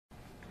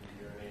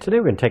Today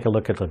we're going to take a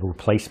look at the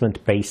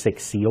replacement basic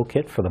seal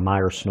kit for the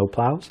Meiter Snow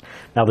Plows.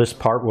 Now this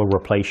part will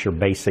replace your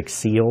basic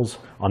seals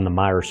on the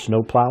Meiter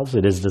Snow Plows.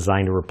 It is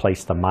designed to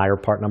replace the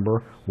Meiter Part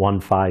Number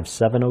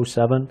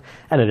 15707,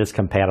 and it is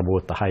compatible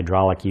with the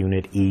hydraulic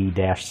unit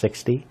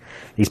E-60.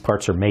 These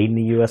parts are made in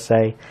the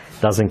U.S.A. It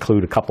does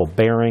include a couple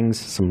bearings,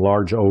 some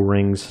large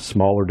O-rings,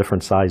 smaller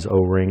different size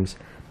O-rings,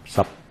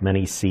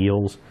 many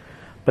seals.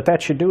 But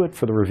that should do it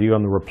for the review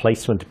on the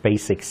replacement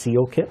basic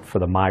seal kit for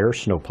the Meiter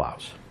Snow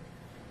Plows.